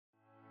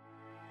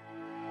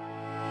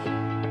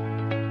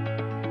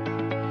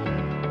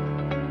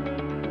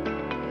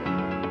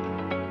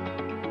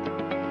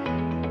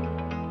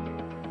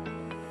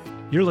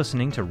You're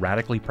listening to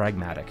Radically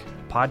Pragmatic,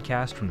 a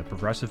podcast from the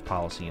Progressive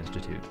Policy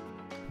Institute.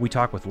 We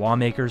talk with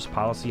lawmakers,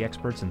 policy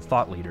experts, and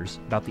thought leaders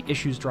about the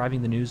issues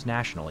driving the news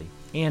nationally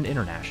and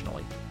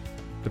internationally.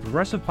 The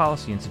Progressive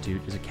Policy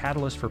Institute is a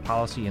catalyst for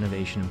policy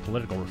innovation and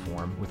political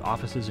reform with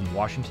offices in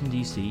Washington,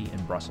 D.C.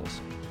 and Brussels.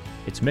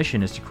 Its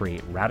mission is to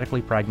create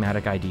radically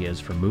pragmatic ideas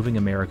for moving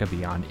America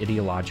beyond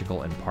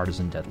ideological and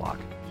partisan deadlock.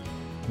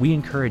 We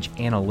encourage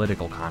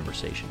analytical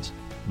conversations,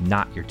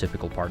 not your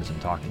typical partisan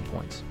talking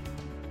points.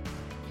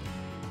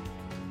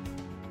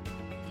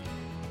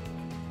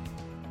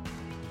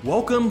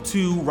 Welcome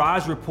to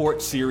Raj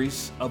Report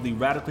series of the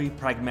Radically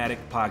Pragmatic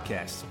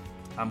podcast.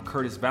 I'm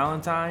Curtis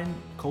Valentine,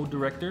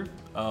 co-director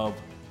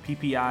of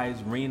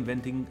PPI's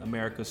Reinventing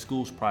America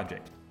Schools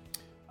project.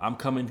 I'm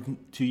coming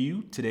to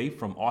you today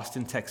from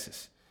Austin,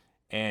 Texas,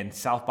 and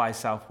South by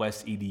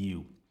Southwest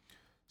EDU.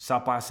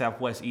 South by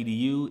Southwest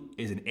EDU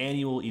is an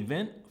annual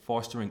event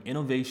fostering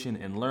innovation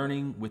and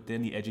learning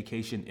within the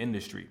education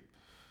industry.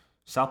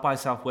 South by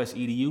Southwest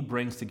EDU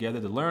brings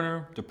together the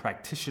learner, the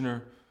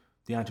practitioner,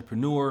 the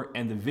entrepreneur,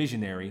 and the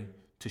visionary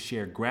to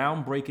share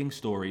groundbreaking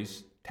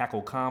stories,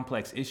 tackle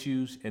complex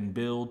issues, and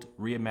build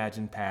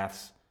reimagined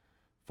paths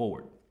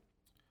forward.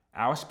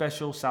 Our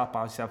special South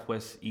by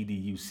Southwest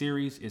EDU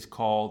series is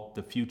called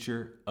The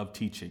Future of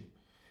Teaching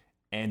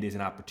and is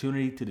an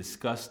opportunity to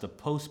discuss the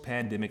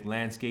post-pandemic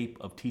landscape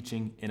of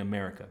teaching in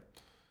America.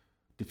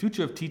 The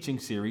Future of Teaching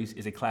series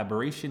is a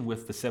collaboration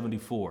with The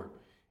 74,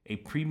 a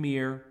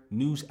premier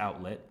news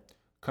outlet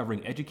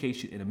covering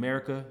education in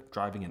America,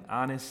 driving an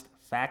honest,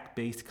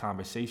 fact-based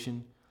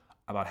conversation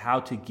about how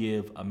to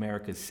give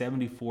America's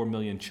 74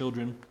 million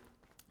children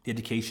the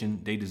education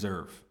they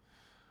deserve.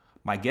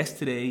 My guest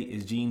today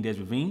is Jean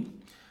Desravines,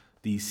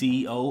 the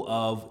CEO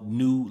of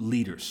New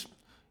Leaders.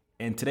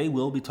 And today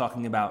we'll be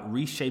talking about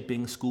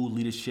reshaping school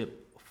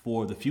leadership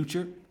for the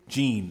future.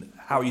 Jean,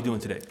 how are you doing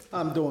today?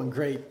 I'm doing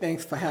great.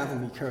 Thanks for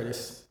having me,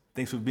 Curtis.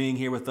 Thanks for being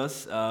here with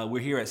us. We're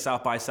here at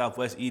South by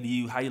Southwest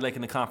EDU. How are you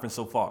liking the conference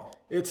so far?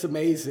 It's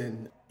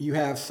amazing. You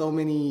have so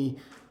many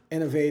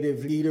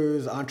innovative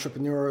leaders,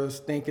 entrepreneurs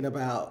thinking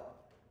about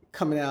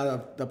coming out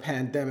of the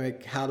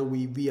pandemic, how do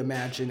we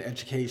reimagine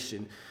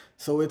education?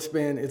 So it's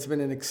been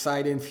an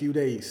exciting few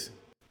days.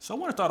 So I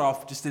want to start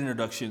off just an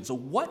introduction. So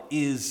what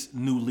is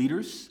New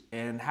Leaders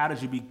and how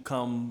did you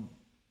become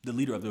the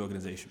leader of the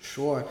organization?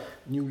 Sure.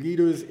 New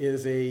Leaders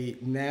is a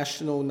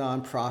national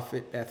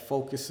nonprofit that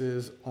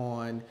focuses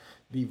on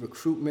the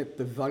recruitment,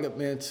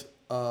 development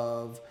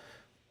of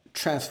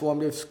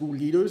transformative school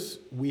leaders.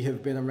 We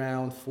have been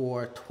around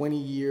for 20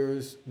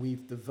 years.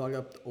 We've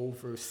developed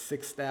over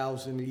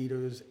 6,000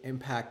 leaders,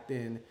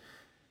 impacting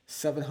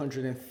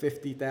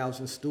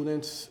 750,000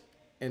 students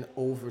in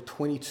over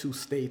 22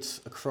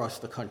 states across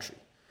the country.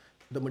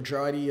 The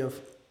majority of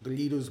the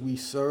leaders we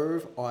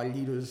serve are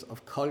leaders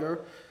of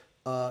color,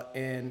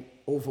 and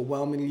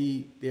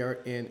overwhelmingly they're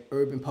in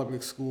urban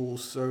public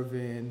schools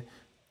serving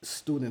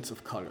students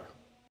of color.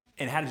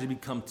 And how did you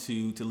become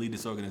to lead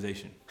this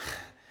organization?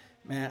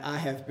 Man,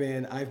 I've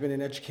been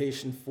in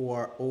education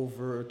for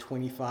over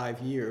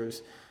 25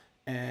 years,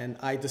 and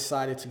I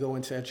decided to go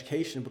into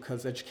education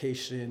because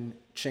education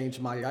changed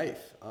my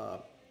life.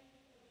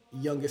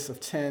 Youngest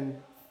of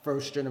 10,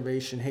 first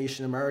generation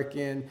Haitian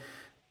American.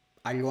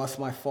 I lost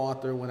my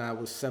father when I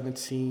was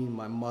 17.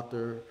 My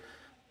mother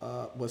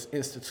was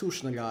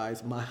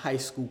institutionalized. My high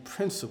school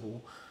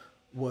principal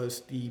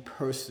was the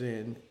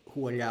person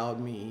who allowed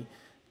me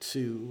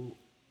to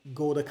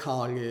go to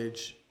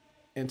college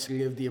and to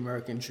live the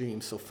American dream.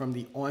 So from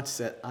the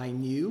onset, I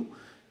knew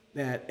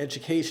that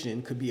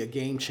education could be a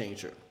game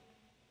changer.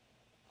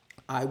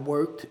 I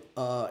worked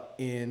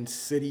in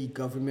city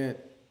government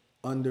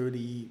under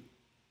the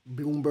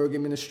Bloomberg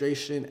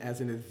administration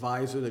as an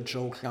advisor to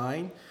Joe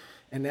Klein,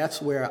 and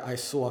that's where I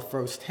saw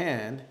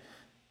firsthand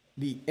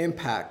the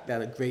impact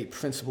that a great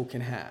principal can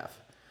have.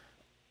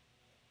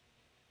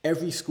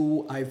 Every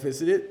school I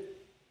visited,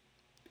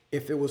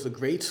 if it was a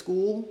great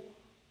school,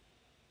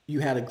 you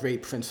had a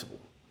great principal.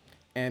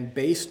 And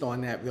based on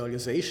that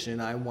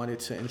realization, I wanted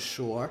to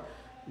ensure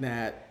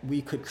that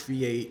we could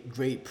create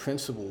great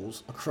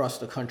principals across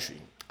the country.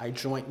 I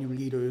joined New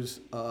Leaders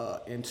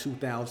in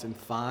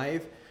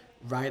 2005,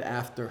 right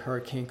after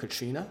Hurricane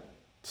Katrina,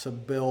 to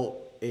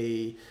build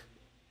a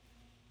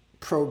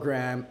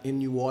program in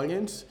New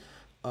Orleans.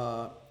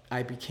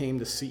 I became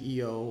the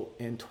CEO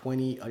in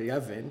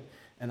 2011,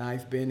 and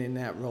I've been in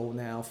that role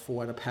now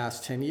for the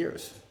past 10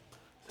 years.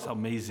 That's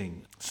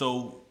amazing.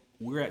 So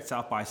we're at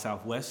South by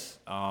Southwest,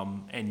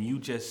 and you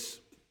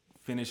just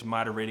finished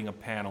moderating a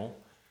panel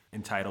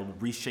entitled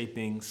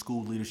Reshaping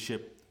School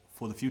Leadership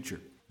for the Future.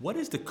 What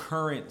is the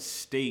current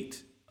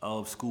state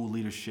of school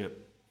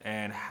leadership,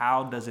 and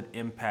how does it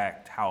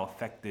impact how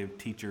effective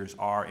teachers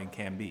are and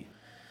can be?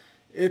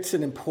 It's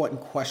an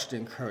important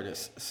question,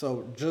 Curtis.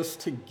 So just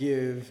to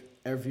give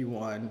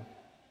everyone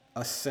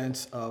a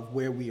sense of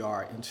where we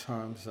are in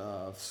terms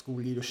of school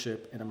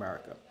leadership in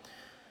America.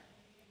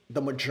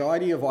 The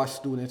majority of our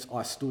students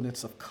are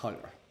students of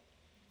color,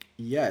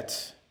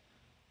 yet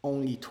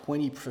only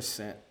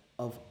 20%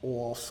 of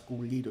all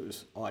school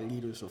leaders are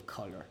leaders of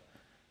color.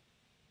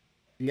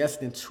 Less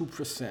than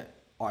 2%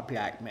 are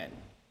black men.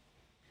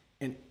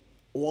 And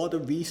all the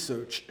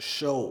research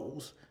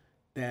shows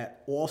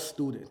that all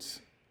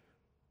students,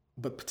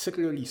 but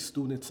particularly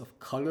students of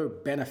color,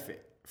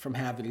 benefit from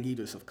having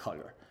leaders of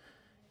color.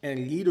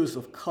 And leaders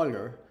of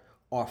color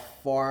are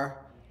far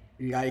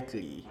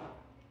likely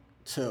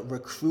to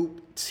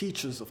recruit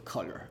teachers of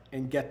color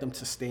and get them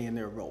to stay in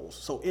their roles.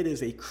 So it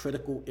is a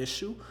critical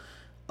issue,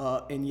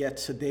 and yet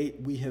to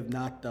date we have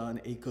not done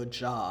a good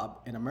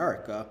job in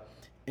America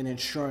in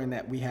ensuring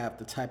that we have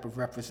the type of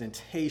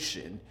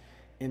representation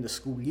in the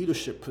school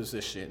leadership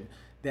position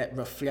that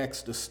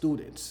reflects the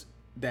students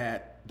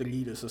that the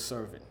leaders are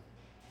serving.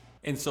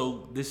 And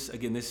so this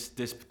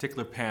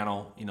particular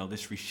panel,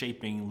 this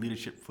reshaping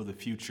leadership for the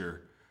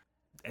future,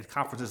 at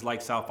conferences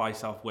like South by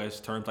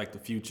Southwest, terms like the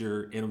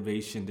future,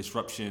 innovation,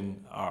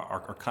 disruption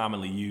are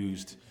commonly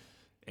used.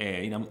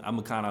 And I'm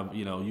a kind of,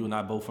 you and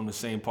I both from the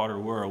same part of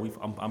the world.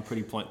 I'm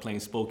pretty plain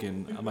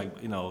spoken. I'm like,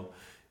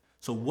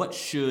 so what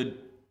should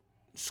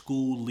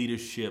school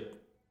leadership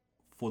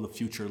for the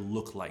future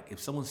look like? If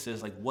someone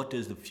says, like, what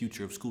does the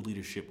future of school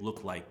leadership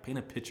look like? Paint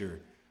a picture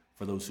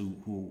for those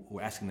who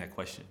are asking that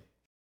question.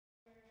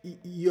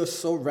 You're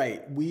so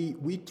right.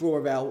 We throw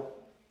about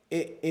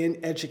in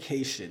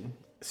education,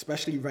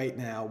 especially right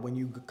now, when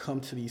you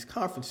come to these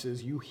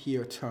conferences, you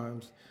hear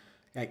terms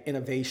like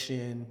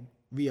innovation,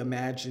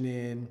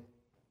 reimagining,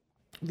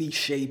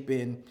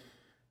 reshaping.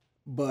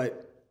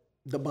 But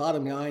the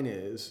bottom line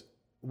is,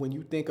 when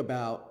you think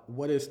about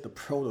what is the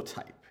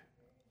prototype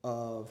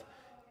of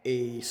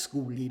a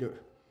school leader,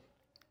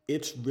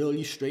 it's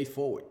really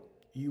straightforward.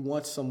 You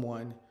want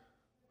someone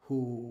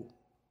who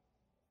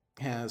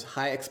has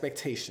high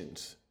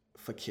expectations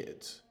for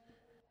kids,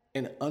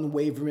 an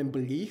unwavering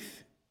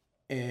belief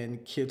in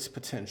kids'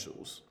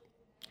 potentials,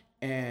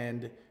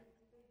 and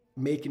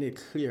making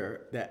it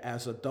clear that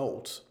as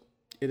adults,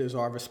 it is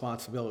our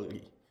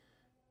responsibility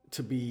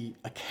to be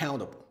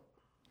accountable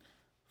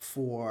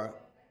for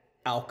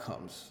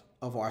outcomes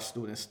of our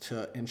students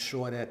to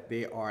ensure that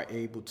they are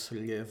able to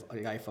live a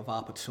life of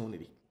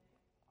opportunity.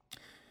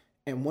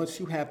 And once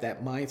you have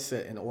that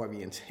mindset and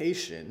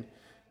orientation,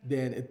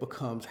 then it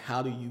becomes,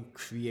 how do you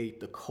create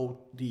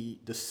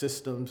the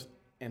systems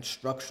and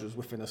structures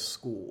within a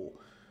school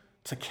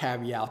to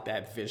carry out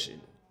that vision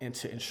and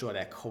to ensure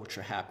that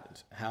culture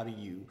happens? How do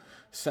you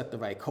set the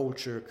right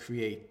culture,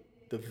 create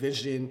the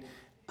vision,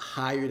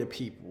 hire the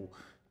people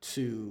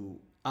to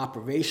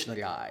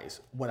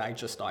operationalize what I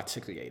just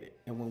articulated?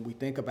 And when we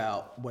think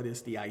about what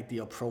is the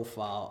ideal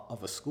profile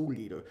of a school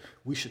leader,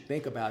 we should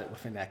think about it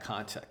within that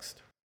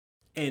context.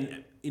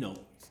 And,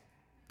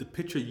 the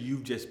picture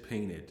you've just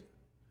painted,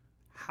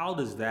 how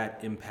does that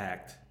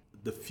impact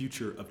the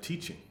future of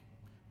teaching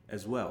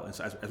as well? And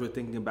so as we're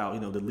thinking about,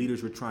 the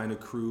leaders we're trying to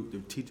recruit,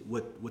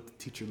 what the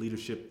teacher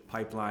leadership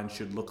pipeline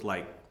should look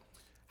like,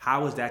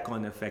 how is that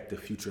going to affect the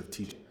future of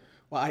teaching?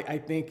 Well, I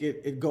think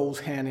it goes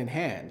hand in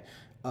hand.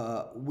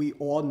 We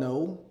all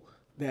know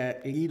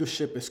that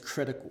leadership is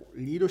critical.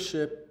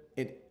 Leadership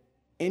in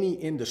any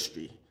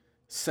industry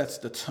sets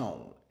the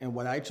tone. And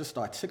what I just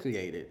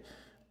articulated,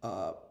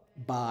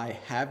 by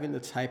having the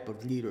type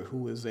of leader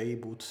who is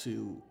able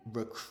to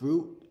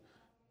recruit,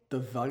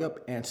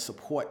 develop, and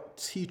support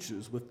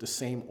teachers with the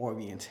same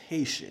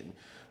orientation,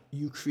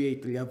 you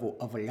create the level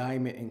of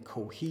alignment and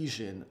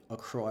cohesion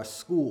across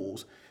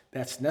schools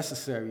that's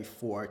necessary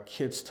for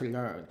kids to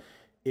learn.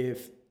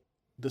 If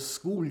the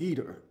school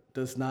leader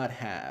does not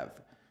have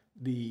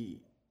the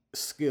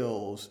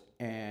skills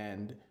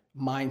and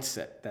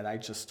mindset that I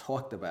just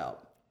talked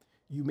about,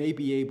 you may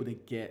be able to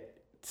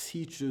get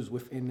teachers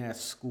within that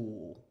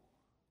school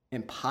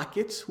in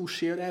pockets who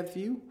share that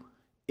view.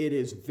 It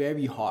is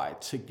very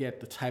hard to get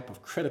the type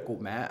of critical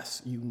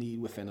mass you need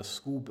within a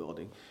school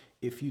building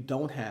if you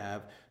don't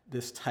have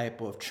this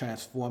type of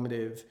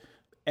transformative,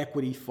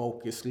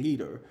 equity-focused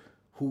leader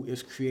who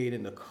is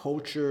creating the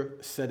culture,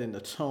 setting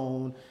the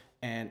tone,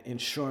 and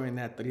ensuring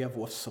that the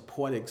level of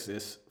support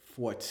exists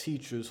for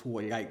teachers who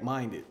are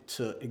like-minded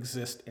to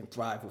exist and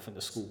thrive within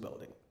the school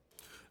building.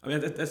 I mean,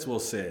 that's well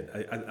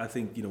said. I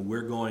think,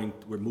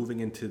 we're moving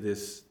into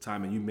this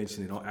time, and you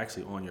mentioned it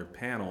actually on your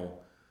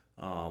panel,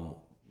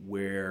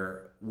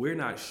 where we're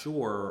not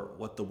sure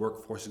what the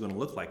workforce is going to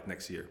look like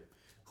next year,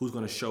 who's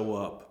going to show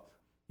up,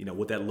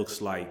 what that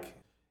looks like.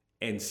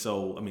 And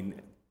so, I mean,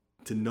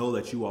 to know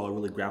that you all are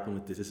really grappling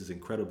with this is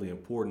incredibly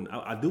important.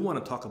 I do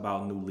want to talk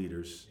about new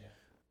leaders.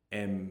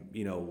 Yeah. And,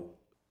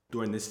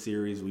 during this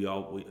series, we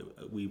also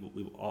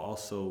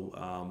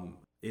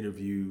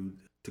interviewed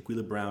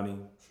Tequila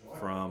Browning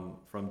from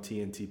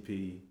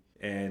TNTP.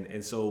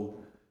 And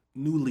so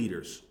new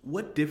leaders,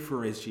 what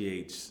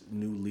differentiates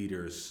new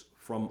leaders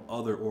from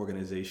other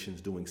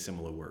organizations doing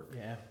similar work?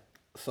 Yeah.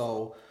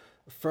 So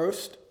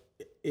first,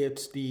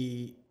 it's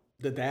the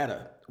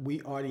data.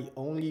 We are the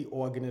only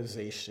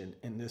organization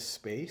in this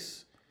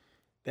space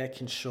that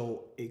can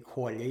show a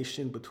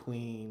correlation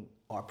between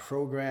our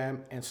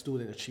program and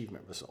student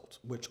achievement results,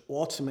 which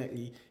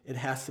ultimately it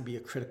has to be a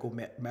critical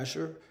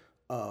measure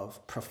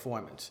of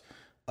performance.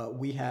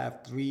 We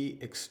have 3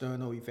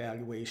 external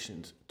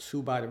evaluations,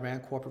 2 by the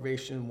RAND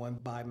Corporation, 1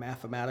 by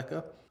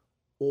Mathematica.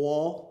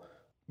 All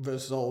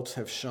results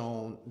have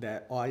shown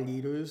that our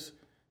leaders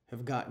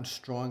have gotten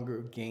stronger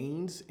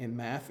gains in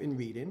math and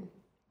reading,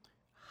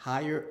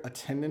 higher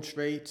attendance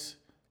rates,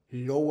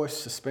 lower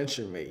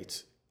suspension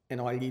rates,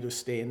 and our leaders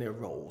stay in their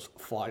roles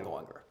far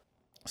longer.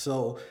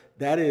 So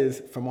that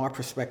is, from our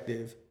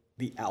perspective,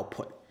 the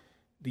output.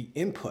 The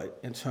input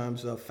in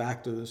terms of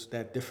factors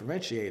that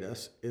differentiate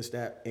us is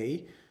that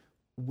A,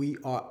 we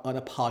are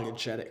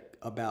unapologetic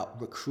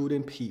about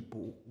recruiting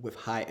people with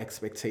high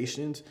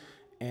expectations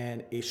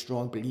and a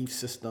strong belief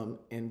system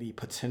in the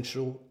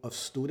potential of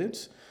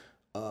students,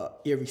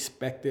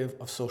 irrespective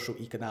of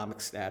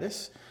socioeconomic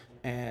status,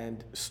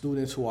 and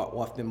students who are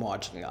often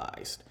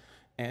marginalized.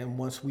 And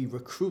once we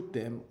recruit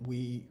them,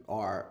 we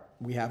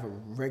have a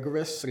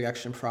rigorous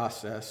selection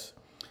process.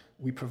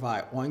 We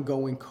provide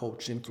ongoing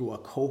coaching through a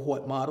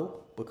cohort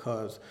model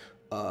because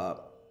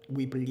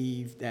we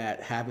believe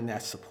that having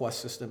that support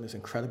system is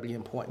incredibly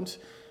important.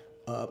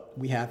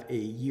 We have a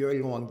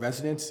year-long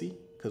residency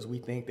because we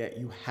think that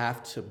you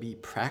have to be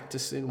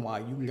practicing while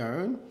you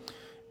learn.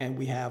 And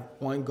we have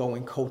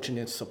ongoing coaching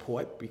and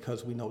support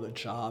because we know the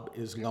job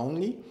is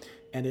lonely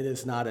and it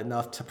is not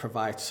enough to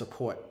provide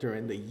support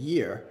during the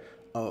year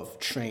of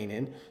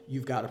training.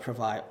 You've got to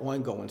provide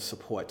ongoing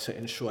support to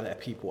ensure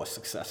that people are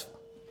successful.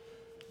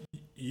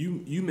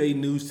 You made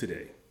news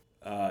today,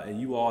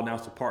 and you all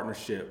announced a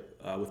partnership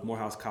with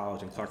Morehouse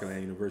College and Clark Atlanta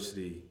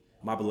University,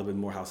 my beloved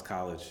Morehouse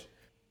College.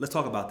 Let's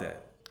talk about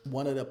that.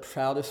 One of the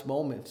proudest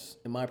moments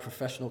in my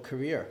professional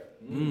career.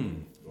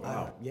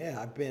 Wow.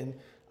 I've been,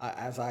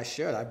 as I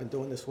shared, I've been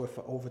doing this work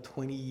for over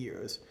 20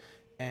 years.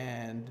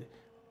 And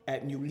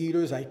at New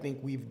Leaders, I think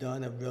we've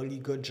done a really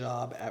good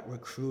job at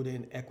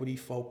recruiting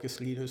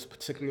equity-focused leaders,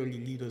 particularly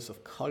leaders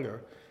of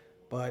color.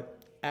 But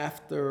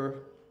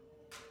after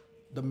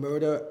the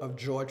murder of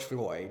George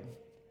Floyd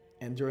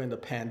and during the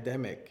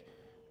pandemic,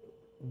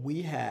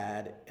 we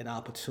had an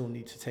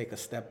opportunity to take a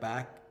step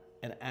back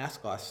and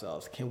ask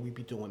ourselves, can we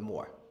be doing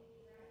more?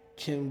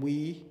 Can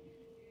we,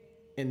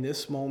 in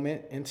this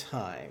moment in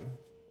time,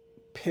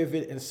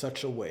 pivot in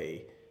such a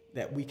way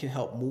that we can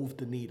help move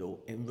the needle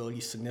in really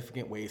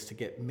significant ways to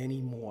get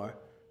many more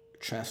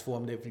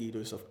transformative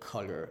leaders of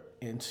color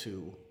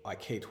into our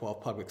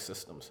K-12 public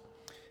systems?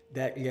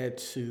 That led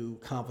to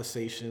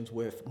conversations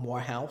with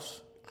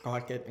Morehouse,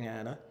 Clark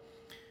Atlanta,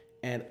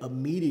 and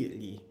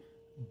immediately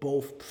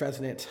both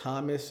President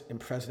Thomas and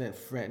President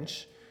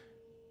French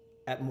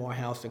at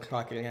Morehouse and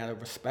Clark Atlanta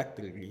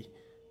respectively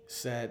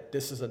said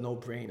this is a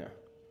no-brainer.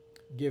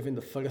 Given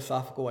the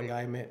philosophical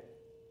alignment,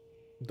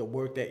 the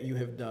work that you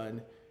have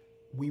done,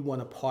 we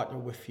want to partner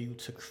with you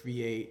to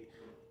create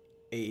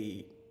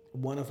a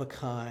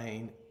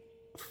one-of-a-kind,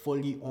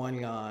 fully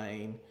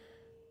online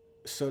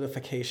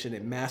certification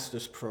and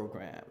master's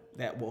program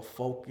that will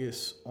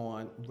focus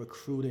on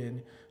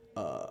recruiting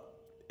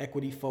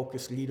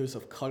equity-focused leaders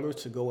of color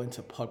to go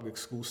into public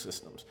school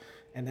systems.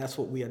 And that's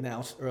what we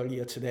announced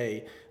earlier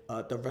today.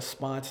 The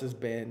response has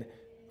been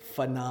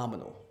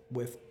phenomenal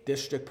with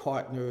district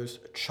partners,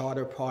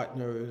 charter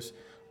partners,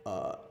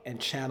 and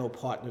channel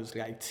partners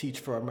like Teach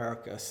for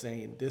America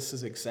saying this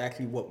is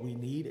exactly what we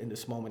need in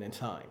this moment in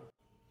time.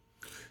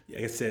 Yeah,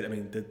 like I said, I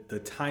mean, the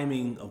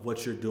timing of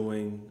what you're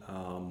doing,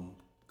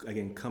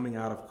 again, coming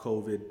out of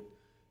COVID,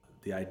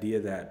 the idea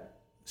that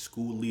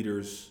school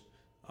leaders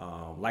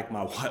like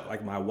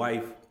my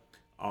wife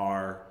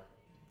are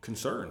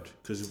concerned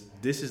because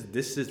this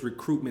is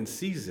recruitment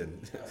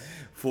season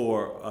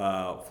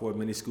for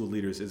many school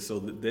leaders, and so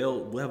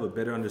we'll have a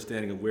better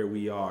understanding of where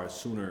we are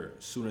sooner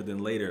than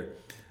later.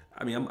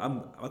 I mean,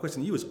 my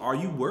question to you is: are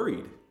you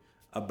worried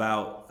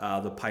about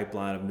the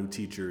pipeline of new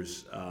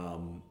teachers,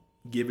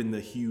 given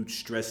the huge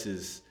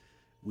stresses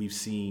we've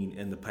seen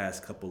in the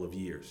past couple of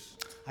years?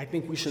 I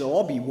think we should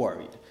all be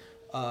worried.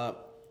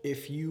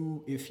 If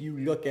you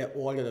look at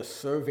all of the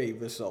survey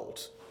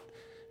results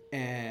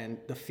and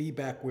the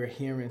feedback we're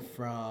hearing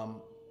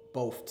from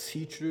both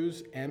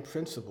teachers and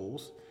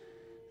principals,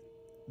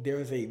 there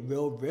is a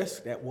real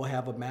risk that we'll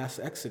have a mass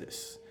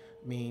exodus.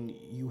 I mean,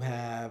 you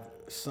have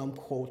some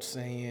quotes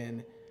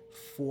saying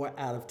 4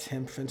 out of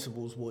 10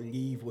 principals will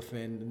leave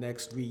within the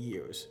next 3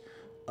 years.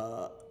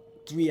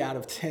 3 out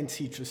of 10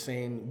 teachers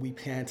saying we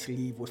plan to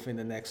leave within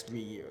the next 3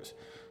 years.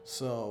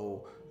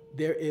 So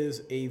there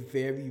is a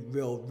very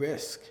real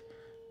risk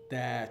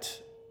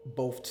that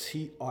both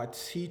our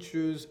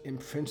teachers and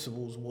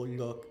principals will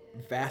look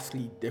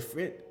vastly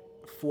different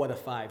 4 to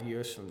 5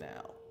 years from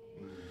now.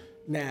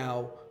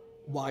 Now,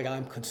 while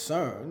I'm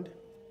concerned,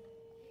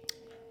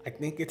 I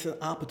think it's an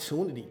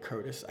opportunity,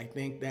 Curtis. I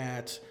think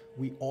that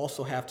we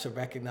also have to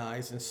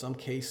recognize in some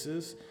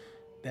cases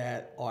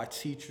that our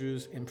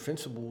teachers and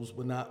principals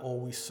will not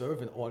always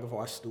serve all of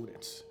our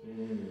students.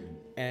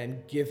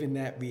 And given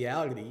that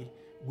reality,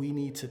 we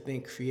need to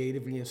think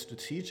creatively and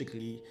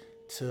strategically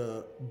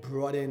to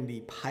broaden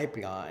the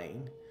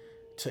pipeline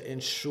to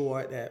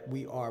ensure that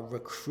we are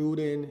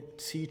recruiting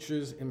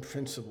teachers and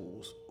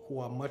principals who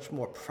are much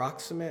more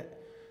proximate,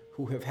 who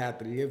who have had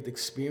the lived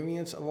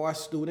experience of our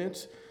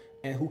students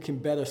and who can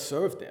better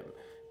serve them.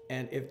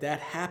 And if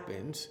that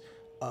happens,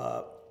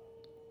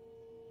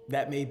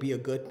 that may be a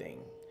good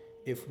thing.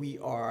 If we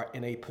are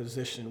in a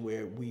position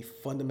where we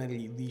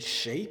fundamentally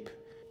reshape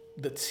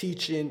the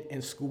teaching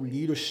and school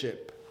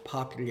leadership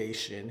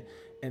population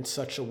in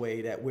such a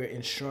way that we're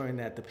ensuring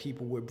that the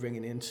people we're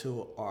bringing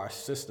into our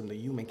system, the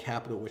human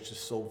capital, which is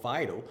so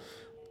vital,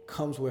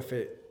 comes with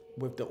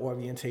the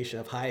orientation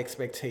of high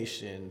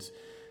expectations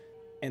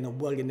and the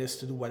willingness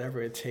to do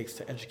whatever it takes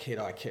to educate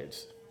our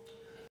kids.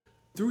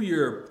 Through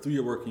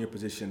your work in your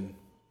position,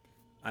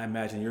 I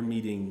imagine you're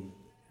meeting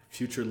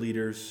future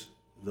leaders,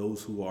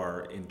 those who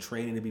are in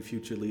training to be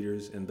future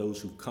leaders, and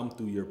those who come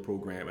through your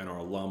program and are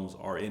alums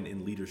are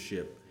in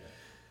leadership.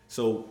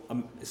 So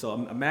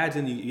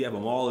imagine you have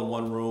them all in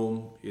one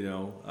room,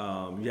 you're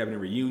having a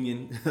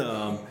reunion.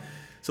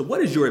 So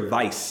what is your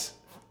advice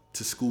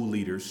to school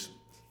leaders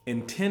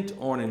intent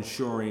on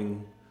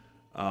ensuring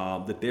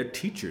that their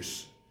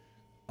teachers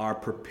are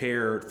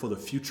prepared for the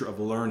future of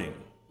learning?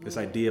 This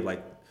idea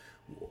of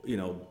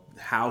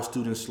how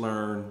students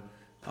learn.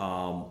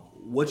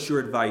 What's your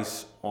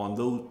advice on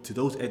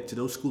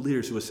those school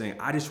leaders who are saying,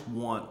 I just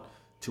want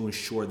to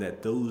ensure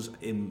that those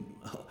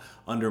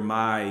under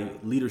my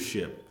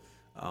leadership,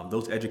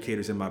 those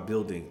educators in my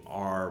building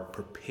are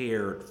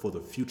prepared for the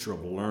future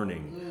of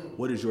learning?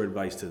 What is your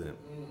advice to them?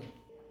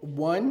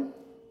 One,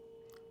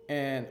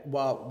 and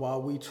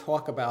while we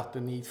talk about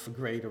the need for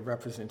greater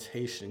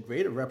representation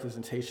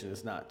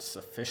is not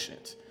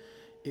sufficient.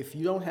 If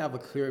you don't have a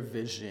clear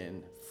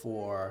vision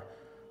for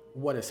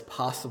what is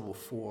possible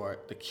for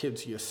the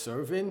kids you're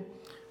serving,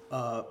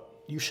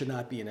 you should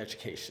not be in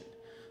education.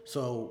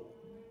 So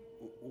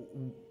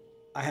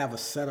I have a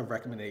set of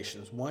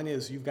recommendations. One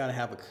is you've got to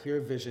have a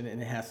clear vision,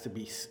 and it has to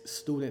be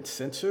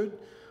student-centered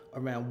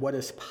around what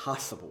is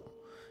possible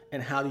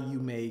and how do you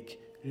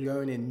make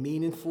learning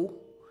meaningful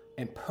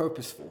and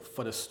purposeful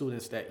for the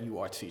students that you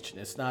are teaching.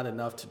 It's not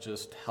enough to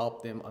just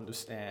help them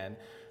understand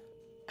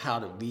how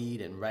to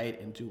read and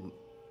write and do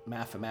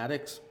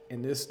mathematics.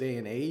 In this day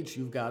and age,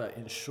 you've got to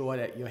ensure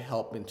that you're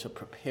helping to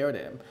prepare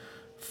them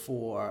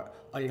for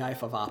a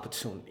life of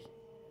opportunity.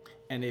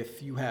 And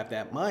if you have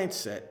that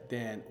mindset,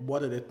 then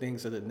what are the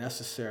things that are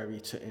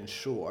necessary to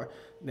ensure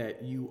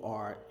that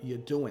you're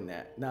doing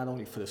that, not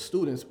only for the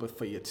students, but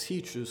for your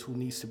teachers who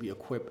needs to be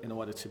equipped in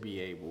order to be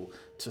able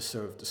to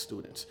serve the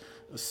students.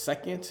 The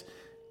second,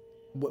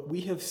 what we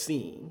have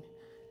seen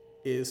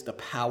is the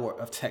power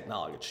of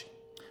technology.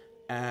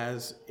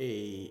 As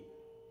a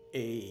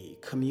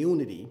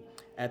community,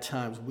 at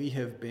times we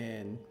have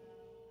been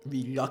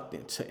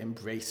reluctant to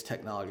embrace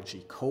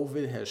technology.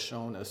 COVID has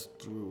shown us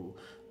through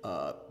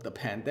the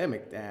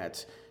pandemic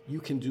that you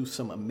can do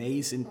some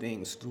amazing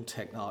things through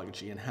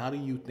technology. And how do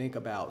you think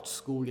about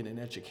schooling and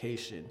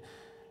education,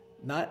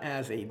 not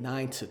as a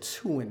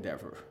 9-to-2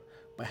 endeavor,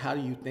 but how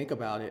do you think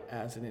about it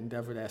as an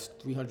endeavor that's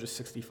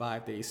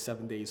 365 days,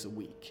 7 days a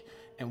week?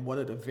 And what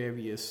are the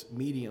various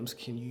mediums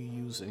can you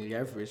use and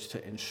leverage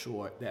to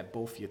ensure that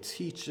both your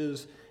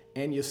teachers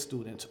and your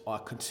students are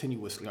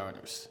continuous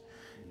learners?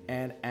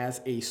 And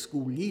as a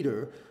school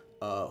leader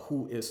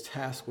who is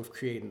tasked with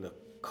creating the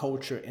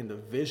culture and the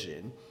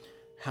vision,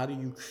 how do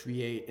you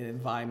create an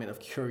environment of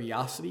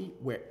curiosity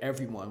where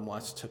everyone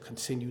wants to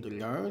continue to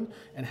learn,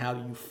 and how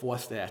do you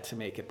foster that to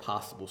make it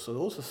possible? So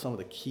those are some of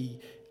the key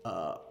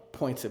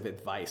points of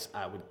advice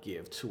I would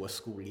give to a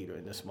school leader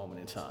in this moment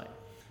in time.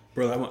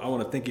 Brother, I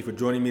want to thank you for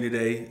joining me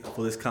today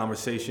for this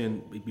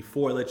conversation.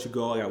 Before I let you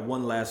go, I got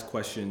one last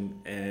question,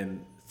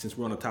 and since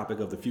we're on the topic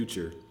of the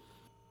future,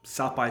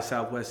 South by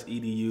Southwest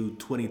EDU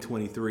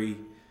 2023,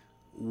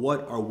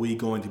 what are we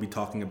going to be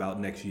talking about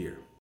next year?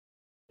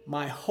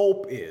 My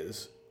hope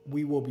is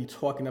we will be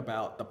talking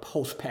about the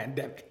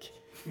post-pandemic.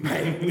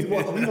 Right? We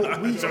want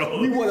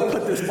to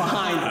put this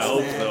behind us. I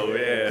hope so,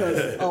 yeah.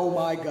 Because, oh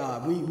my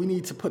God, we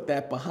need to put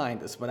that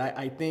behind us. But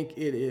I think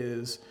it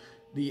is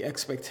the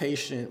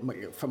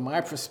expectation, from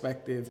my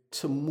perspective,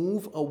 to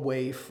move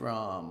away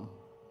from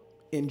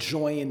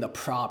enjoying the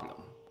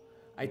problem.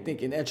 I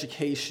think in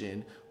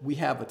education, we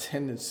have a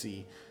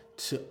tendency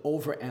to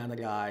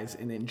overanalyze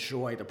and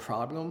enjoy the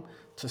problem,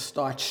 to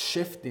start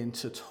shifting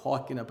to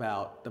talking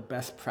about the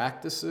best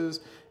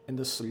practices and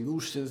the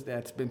solutions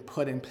that's been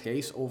put in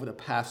place over the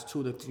past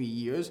 2 to 3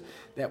 years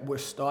that we're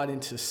starting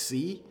to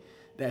see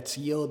that's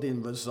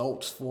yielding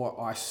results for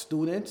our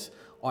students,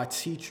 our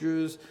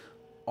teachers,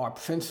 our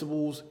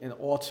principals, and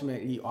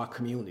ultimately our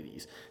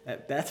communities.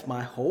 That's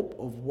my hope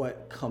of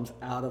what comes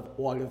out of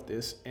all of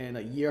this. And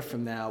a year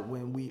from now,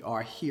 when we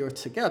are here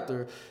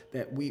together,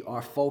 that we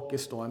are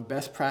focused on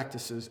best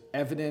practices,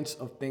 evidence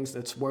of things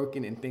that's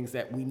working and things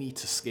that we need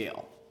to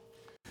scale.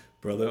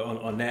 Brother,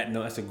 on that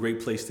note, that's a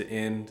great place to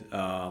end.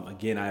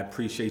 Again, I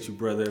appreciate you,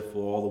 brother, for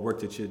all the work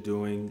that you're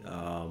doing.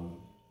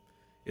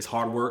 It's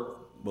hard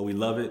work, but we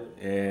love it,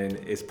 and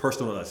it's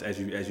personal to us, as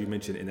you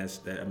mentioned, and that's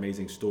that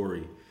amazing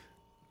story.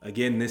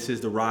 Again, this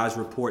is the Rise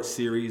Report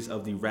series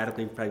of the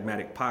Radically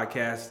Pragmatic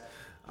podcast.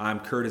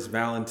 I'm Curtis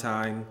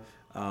Valentine.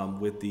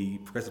 with the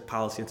Progressive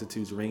Policy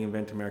Institute's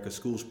Reinvent America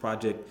Schools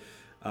project.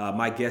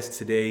 My guest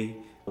today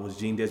was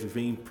Gene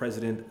Desravines,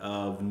 president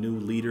of New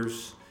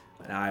Leaders.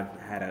 I've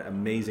had an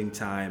amazing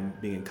time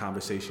being in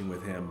conversation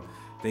with him.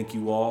 Thank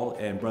you all,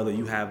 and brother,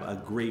 you have a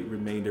great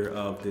remainder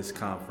of this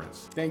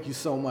conference. Thank you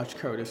so much,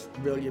 Curtis.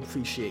 Really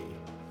appreciate you.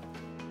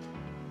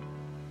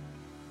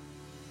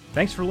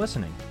 Thanks for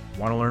listening.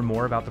 Want to learn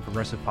more about the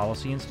Progressive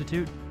Policy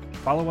Institute?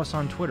 Follow us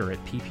on Twitter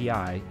at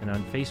PPI and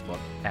on Facebook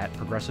at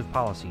Progressive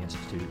Policy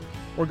Institute,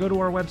 or go to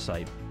our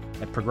website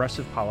at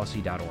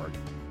progressivepolicy.org.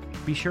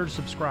 Be sure to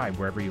subscribe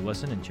wherever you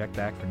listen and check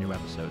back for new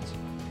episodes.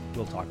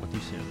 We'll talk with you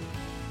soon.